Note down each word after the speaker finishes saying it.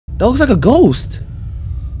That looks like a ghost.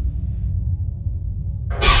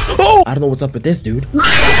 Oh! I don't know what's up with this dude.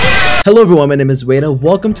 Hello everyone, my name is Wayde.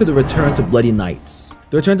 Welcome to the Return to Bloody Nights.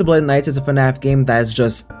 The Return to Bloody Nights is a Fnaf game that is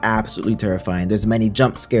just absolutely terrifying. There's many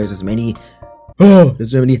jump scares, there's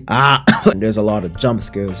a lot of jump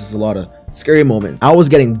scares, there's a lot of scary moments. I was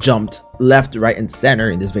getting jumped left, right, and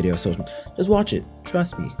center in this video, so just watch it.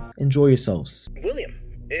 Trust me. Enjoy yourselves. William,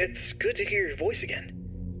 it's good to hear your voice again.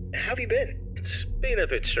 How have you been? It's been a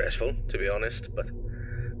bit stressful, to be honest, but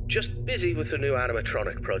just busy with the new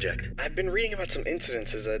animatronic project. I've been reading about some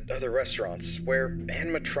incidences at other restaurants where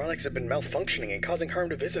animatronics have been malfunctioning and causing harm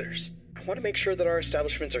to visitors. I want to make sure that our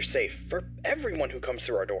establishments are safe for everyone who comes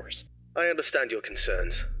through our doors. I understand your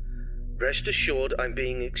concerns. Rest assured I'm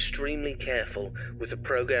being extremely careful with the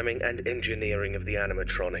programming and engineering of the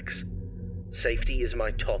animatronics. Safety is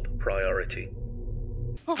my top priority.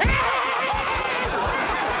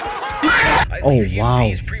 Oh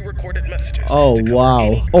wow. Oh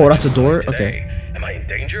wow. Oh, that's a door? Okay. Am I in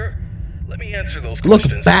danger? Let me answer those look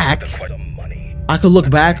questions. Back. I could look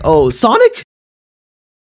back. Oh, Sonic?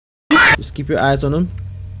 Just keep your eyes on him.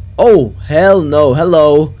 Oh, hell no.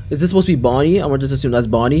 Hello. Is this supposed to be Bonnie? I'm gonna just assume that's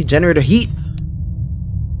Bonnie. Generator heat.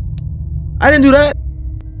 I didn't do that.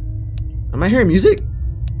 Am I hearing music?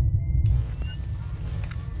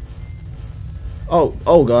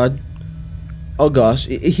 Oh god. Oh gosh,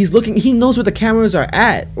 he's looking. He knows where the cameras are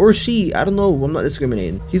at, or she. I don't know. I'm not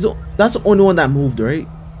discriminating. That's the only one that moved, right?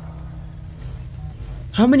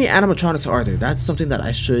 How many animatronics are there? That's something that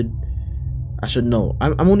I should know.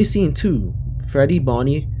 I'm only seeing two: Freddy,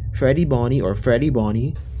 Bonnie, or Freddy,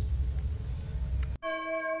 Bonnie.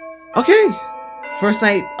 Okay, first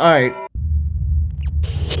night. All right.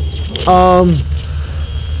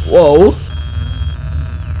 Whoa.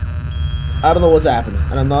 I don't know what's happening,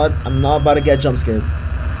 and I'm not about to get jump scared.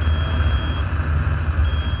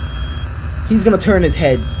 He's gonna turn his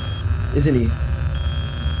head, isn't he?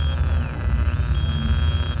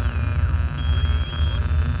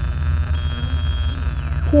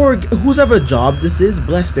 Poor whose ever job this is,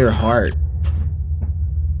 bless their heart.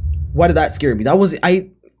 Why did that scare me? That was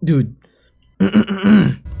dude.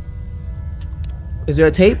 Is there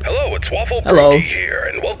a tape? Hello, it's Waffle Hello. Brady here,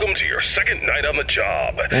 and welcome to your second night on the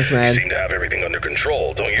job. Thanks, man. You seem to have everything under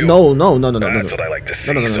control, don't you? No. That's what I like to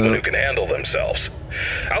see, someone who can handle themselves.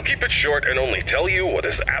 I'll keep it short and only tell you what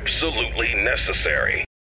is absolutely necessary.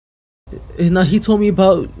 Now, he told me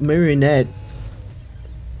about Marionette.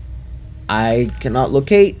 I cannot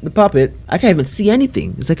locate the puppet. I can't even see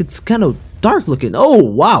anything. It's like it's kind of dark looking. Oh,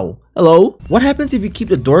 wow. Hello. What happens if you keep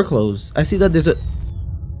the door closed? I see that there's a...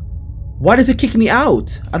 Why does it kick me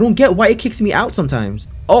out? I don't get why it kicks me out sometimes.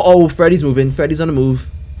 Oh, Freddy's moving. Freddy's on the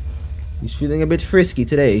move. He's feeling a bit frisky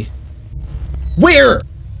today. Where?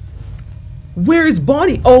 Where is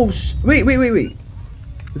Bonnie? Oh, wait.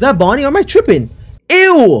 Is that Bonnie? Or am I tripping?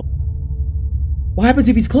 Ew! What happens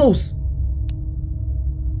if he's close?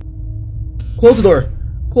 Close the door.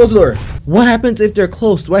 Close the door. What happens if they're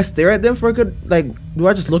close? Do I stare at them for a good, like, do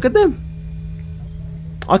I just look at them?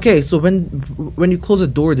 Okay, so when you close the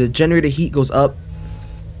door, the generator heat goes up.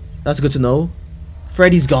 That's good to know.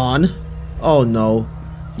 Freddy's gone. Oh no.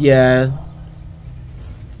 Yeah.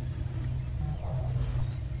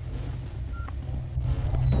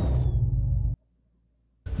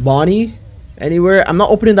 Bonnie? Anywhere? I'm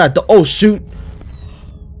not opening that door. Oh shoot.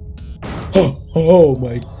 Oh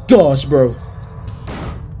my gosh, bro.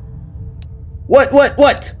 What?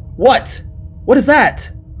 What is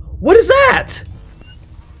that? What is that?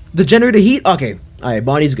 The generator heat? Okay. Alright,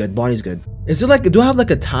 Bonnie's good. Is there like, do I have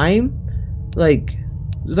like a time? Like,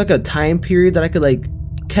 there's like a time period that I could like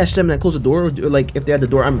catch them and then close the door? Or like if they had the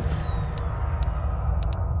door, I'm...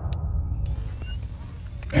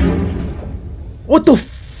 What the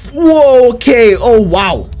whoa, okay. Oh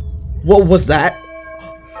wow. What was that?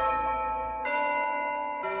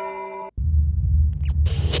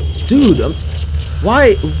 Dude,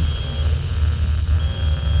 why?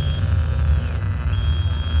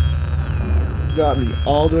 Got me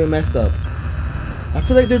all the way messed up. I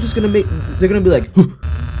feel like they're just gonna be like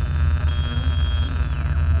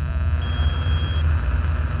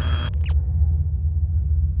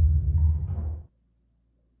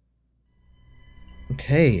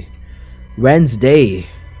okay, Wednesday.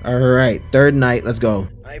 All right, third night. Let's go.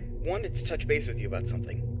 I wanted to touch base with you about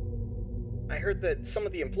something. I heard that some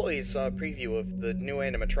of the employees saw a preview of the new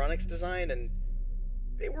animatronics design, and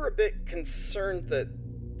they were a bit concerned that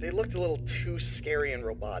they looked a little too scary and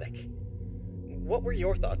robotic. What were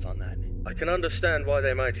your thoughts on that? I can understand why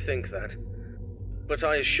they might think that, but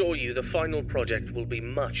I assure you the final project will be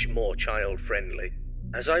much more child-friendly.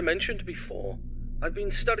 As I mentioned before, I've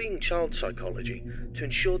been studying child psychology to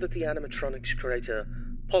ensure that the animatronics create a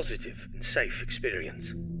positive and safe experience.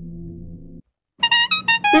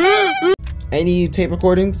 Any tape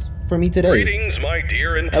recordings for me today? Greetings, my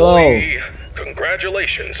dear employee. Hello.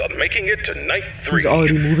 Congratulations on making it to night 3. He's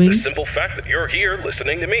already moving? The simple fact that you're here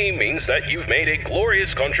listening to me means that you've made a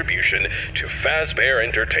glorious contribution to Fazbear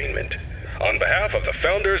Entertainment. On behalf of the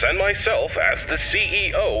founders and myself as the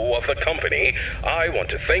CEO of the company, I want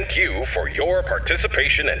to thank you for your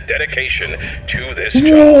participation and dedication to this job.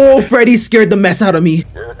 Whoa, Freddy scared the mess out of me.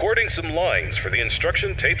 We're recording some lines for the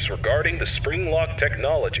instruction tapes regarding the spring lock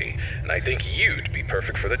technology, and I think you'd be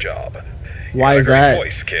perfect for the job. Why is that? that?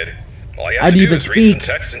 Voice, kid. All you I have to didn't do even is read some speak.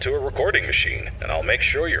 text into a recording machine, and I'll make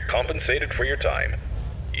sure you're compensated for your time.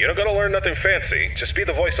 You don't gotta learn nothing fancy, just be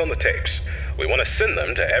the voice on the tapes. We want to send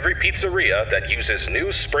them to every pizzeria that uses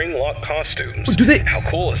new spring lock costumes. Do they? How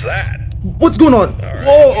cool is that? What's going on? Right.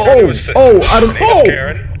 Oh, I don't. Her name is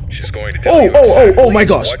Karen. She's going to tell you Oh my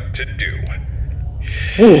gosh. what to do.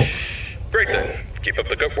 Oh. Great then. Keep up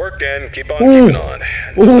the good work and keep on keeping on.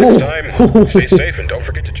 Until next time, stay safe and don't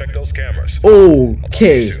forget to check those cameras.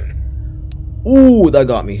 Okay. Ooh, that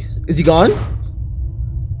got me. Is he gone?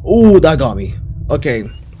 Ooh, that got me. Okay,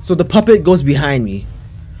 so the puppet goes behind me.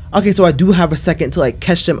 Okay, so I do have a second to like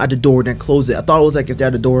catch them at the door and then close it. I thought it was like if they're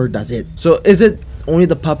at the door, that's it. So is it only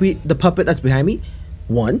the puppet that's behind me?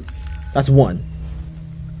 1. That's 1.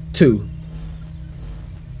 2.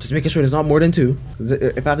 Just making sure there's not more than 2. 'Cause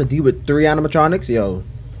if I have to deal with 3 animatronics, yo,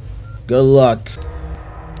 good luck.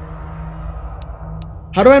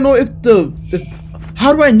 How do I know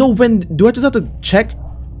how do I know when? Do I just have to check?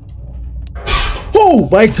 Oh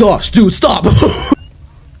my gosh, dude, stop!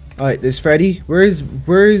 Alright, there's Freddy. Where's...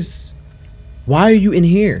 Why are you in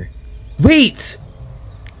here? Wait!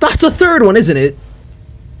 That's the 3rd one, isn't it?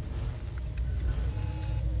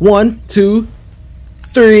 1, 2,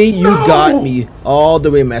 3. You got me all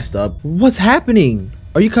the way messed up. What's happening?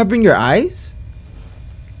 Are you covering your eyes?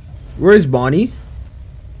 Where's Bonnie?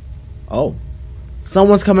 Oh.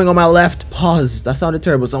 Someone's coming on my left. Pause. That sounded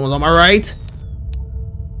terrible. Someone's on my right.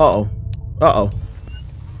 Uh-oh. Uh-oh.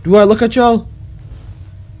 Do I look at y'all?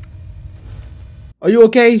 Are you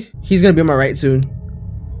okay? He's gonna be on my right soon.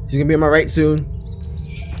 He's gonna be on my right soon.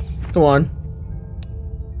 Come on.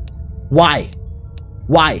 Why?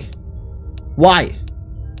 Why? Why?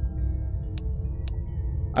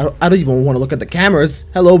 I don't even want to look at the cameras.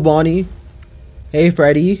 Hello, Bonnie. Hey,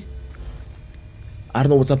 Freddy. I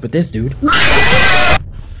don't know what's up with this dude.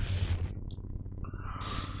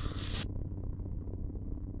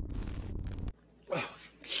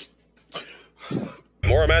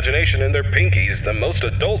 More imagination in their pinkies than most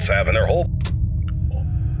adults have in their whole...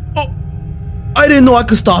 Oh, I didn't know I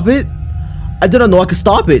could stop it. I didn't know I could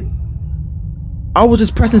stop it. I was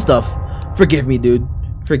just pressing stuff. Forgive me, dude.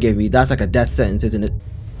 Forgive me. That's like a death sentence, isn't it?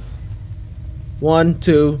 1,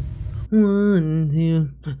 2. 1, 2.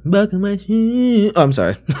 Buckle my shoe. Oh, I'm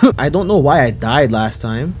sorry. I don't know why I died last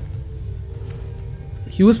time.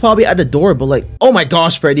 He was probably at the door, but like, oh my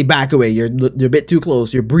gosh, Freddy, back away. You're a bit too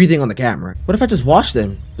close. You're breathing on the camera. What if I just watch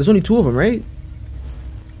them? There's only 2 of them, right?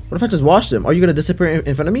 What if I just watch them? Are you gonna disappear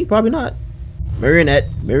in front of me? Probably not. Marionette.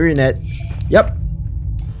 Marionette. Yep.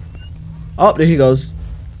 Oh, there he goes.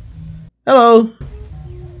 Hello.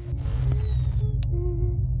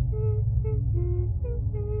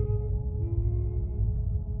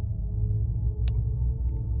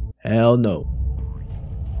 Hell no.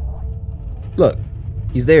 Look.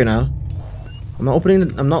 He's there now. I'm not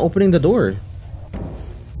opening the door.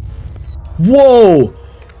 Whoa!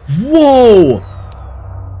 Whoa!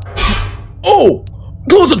 Oh!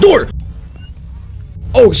 Close the door!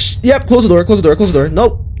 Oh yep, close the door, close the door, close the door.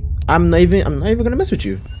 Nope. I'm not even gonna mess with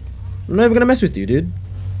you. I'm not even gonna mess with you, dude.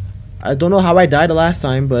 I don't know how I died the last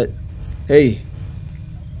time, but hey.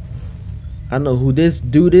 I don't know who this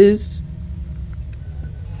dude is.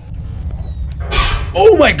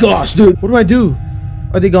 Oh my gosh, dude! What do I do?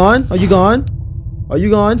 Are they gone? Are you gone? Are you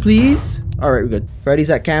gone, please? Alright, we're good. Freddy's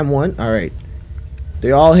at cam 1. Alright.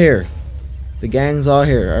 They're all here. The gang's all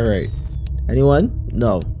here. Alright. Anyone?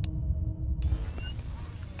 No.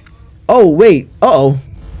 Oh, wait. Uh-oh.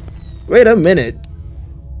 Wait a minute.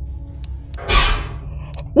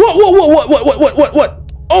 What?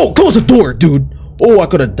 Oh, close the door, dude. Oh, I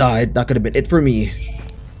could have died. That could have been it for me.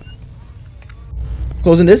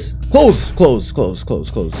 Closing this? Close. Close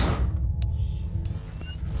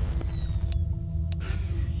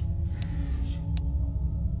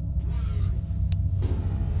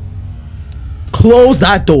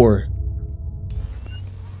that door.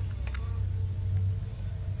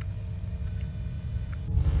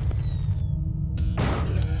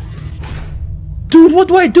 What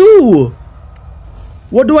do I do?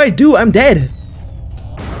 What do I do? I'm dead.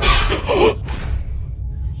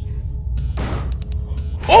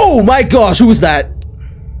 Oh my gosh, who was that?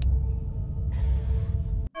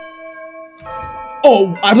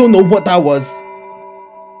 Oh, I don't know what that was.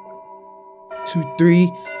 2,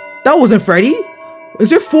 3. That wasn't Freddy. Is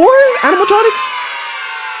there 4 animatronics?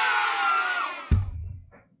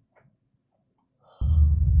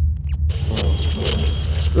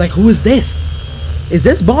 Like, who is this? Is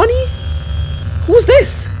this Bonnie? Who is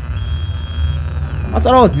this? I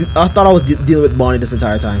thought I was dealing with Bonnie this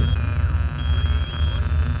entire time.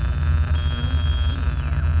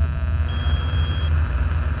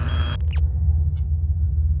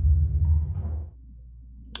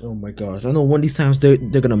 Oh my gosh! I know one of these times they're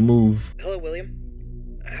gonna move. Hello,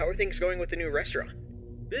 William. How are things going with the new restaurant?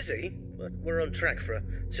 Busy, but we're on track for a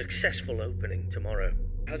successful opening tomorrow.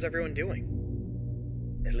 How's everyone doing?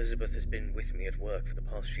 Elizabeth has been with me at work for the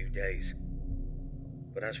past few days.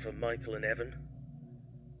 But as for Michael and Evan,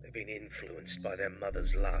 they've been influenced by their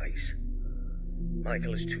mother's lies.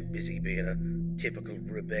 Michael is too busy being a typical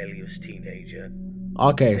rebellious teenager.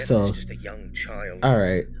 Okay, Evan so is just a young child. all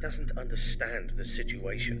right. Doesn't understand the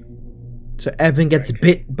situation. So Evan gets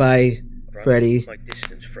bit by Freddy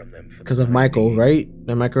because of Michael, right?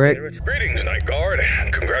 Am I correct? Greetings, Night Guard.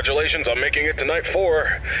 Congratulations on making it to Night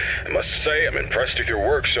 4. I must say, I'm impressed with your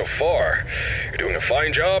work so far. You're doing a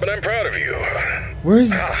fine job, and I'm proud of you. Where's...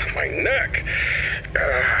 my neck.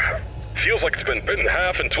 Feels like it's been bitten in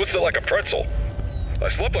half and twisted like a pretzel. I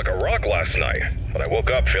slept like a rock last night, but I woke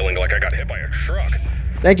up feeling like I got hit by a truck.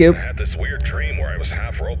 Thank you. I had this weird dream where I was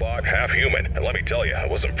half robot, half human, and let me tell you, it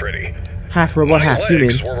wasn't pretty. Half robot, half human.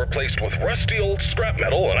 My legs were replaced with rusty old scrap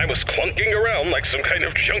metal, and I was clunking around like some kind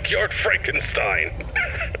of junkyard Frankenstein.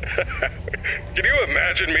 Can you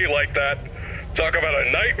imagine me like that? Talk about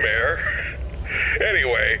a nightmare.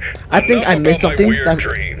 Anyway, I think I missed something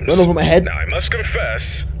that went over my head. Now, I must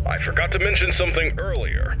confess, I forgot to mention something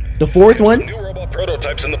earlier. The 4th one? New robot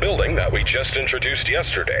prototypes in the building that we just introduced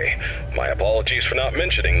yesterday. My apologies for not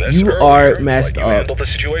mentioning this. You earlier, are messed but up. You handled the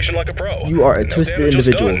situation like a pro. You are a No twisted damage is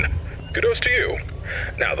individual. done. Kudos to you.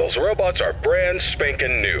 Now, those robots are brand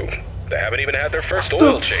spanking new. They haven't even had their first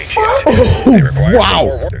oil change yet. They require some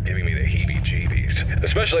more work. They're giving me the heebie-jeebies.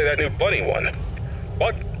 Especially that new bunny one.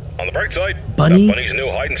 But on the bright side, Bunny? that bunny's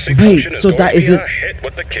new hide-and-seek Wait, function is so going that to be isn't... a hit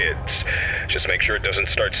with the kids. Just make sure it doesn't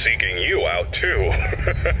start seeking you out, too.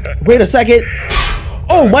 Wait a second.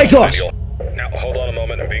 Oh my gosh. Now, hold on a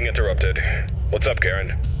moment. I'm being interrupted. What's up,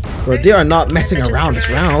 Karen? Bro, they are not messing around this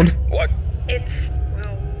round. What? It's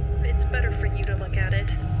better for you to look at it.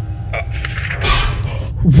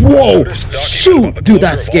 Whoa! Shoot! Dude,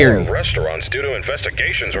 that's scary. Restaurants due to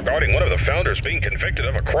investigations regarding one of the founders being convicted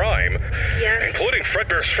of a crime. Yes. Including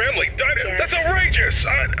Fredbear's family. Yes. That's outrageous!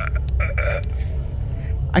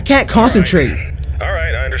 I can't concentrate.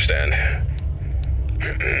 Alright, I understand.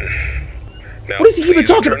 Now, What is he even please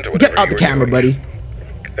talking return to about? Get whatever out the you were camera, doing. buddy.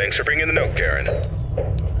 Thanks for bringing the note, Karen.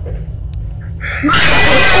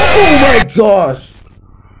 Oh my gosh!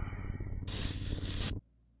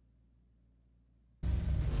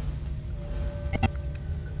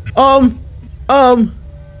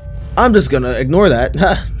 I'm just gonna ignore that.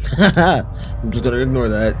 I'm just gonna ignore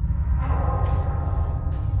that.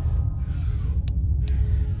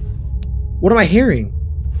 What am I hearing?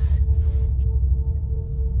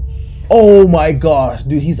 Oh my gosh,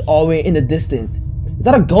 dude, he's all the way in the distance. Is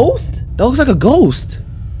that a ghost? That looks like a ghost.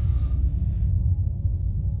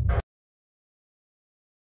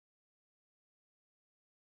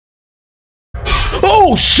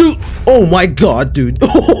 Oh shoot! Oh my god, dude.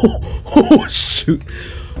 Oh shoot.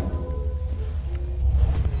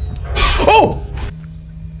 Oh!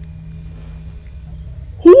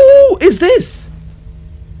 Who is this?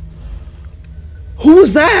 Who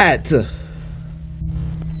is that?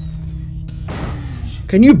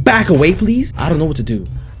 Can you back away, please? I don't know what to do.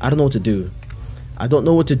 I don't know what to do. I don't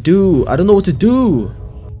know what to do. I don't know what to do.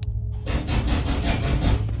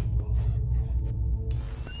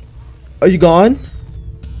 Are you gone?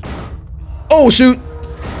 Oh shoot!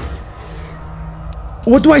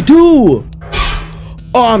 What do I do?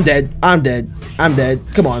 Oh, I'm dead. I'm dead. I'm dead.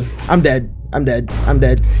 Come on. I'm dead. I'm dead. I'm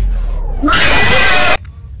dead.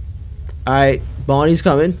 Alright, Bonnie's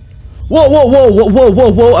coming. Whoa, whoa, whoa, whoa, whoa,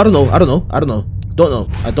 whoa, whoa. I don't know. I don't know. I don't know. Don't know.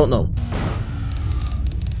 I don't know.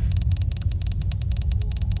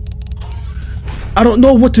 I don't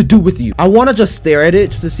know what to do with you. I want to just stare at it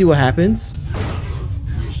just to see what happens.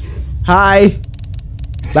 Hi.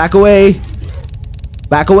 Back away.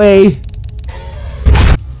 Back away.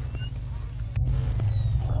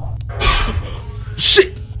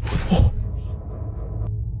 Shit.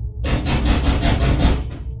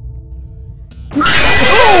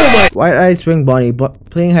 Wide-eyed spring bunny, but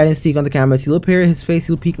playing hide and seek on the cameras. He'll appear, his face,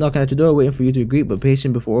 he'll peek, knocking at your door, waiting for you to greet, but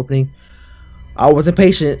patient before opening. I wasn't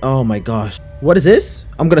patient. Oh my gosh. What is this?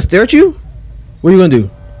 I'm gonna stare at you? What are you gonna do?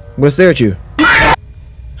 I'm gonna stare at you.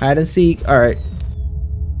 Hide and seek. Alright.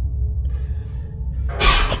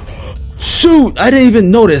 Shoot! I didn't even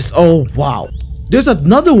notice. Oh wow. There's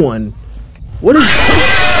another one. What is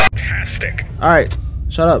Fantastic. Alright.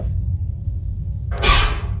 Shut up.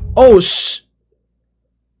 Oh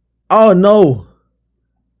oh no.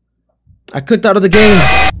 I clicked out of the game.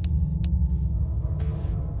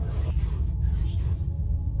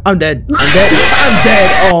 I'm dead. I'm dead. I'm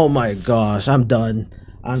dead. Oh my gosh. I'm done.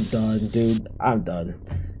 I'm done, dude. I'm done.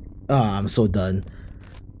 Ah, I'm so done.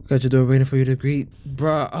 Got your door waiting for you to greet.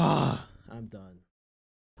 Bruh. Ah, I'm done.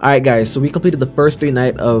 Alright guys, so we completed the first 3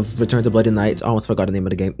 nights of Return to Bloody Nights. I almost forgot the name of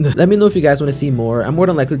the game. Let me know if you guys want to see more. I'm more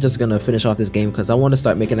than likely just gonna finish off this game because I want to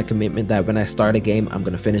start making a commitment that when I start a game, I'm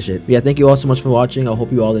gonna finish it. But yeah, thank you all so much for watching. I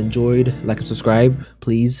hope you all enjoyed. Like and subscribe,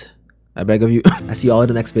 please. I beg of you. I see you all in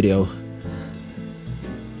the next video.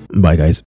 Bye guys.